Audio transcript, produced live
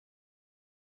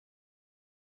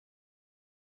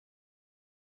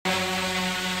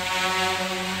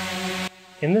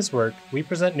In this work, we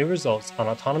present new results on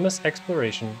autonomous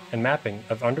exploration and mapping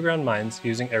of underground mines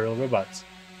using aerial robots.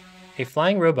 A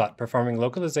flying robot performing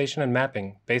localization and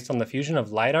mapping based on the fusion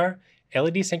of LiDAR,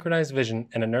 LED-synchronized vision,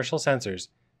 and inertial sensors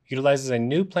utilizes a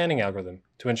new planning algorithm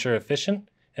to ensure efficient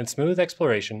and smooth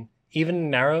exploration even in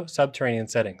narrow subterranean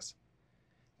settings.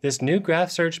 This new graph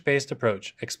search-based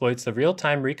approach exploits the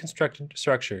real-time reconstructed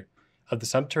structure of the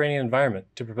subterranean environment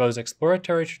to propose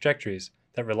exploratory trajectories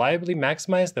that reliably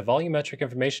maximize the volumetric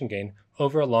information gain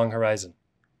over a long horizon.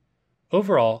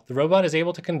 Overall, the robot is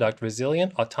able to conduct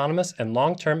resilient, autonomous, and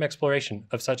long-term exploration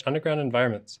of such underground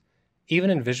environments, even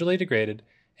in visually degraded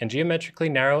and geometrically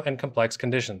narrow and complex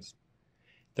conditions.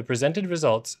 The presented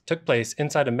results took place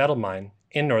inside a metal mine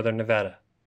in northern Nevada.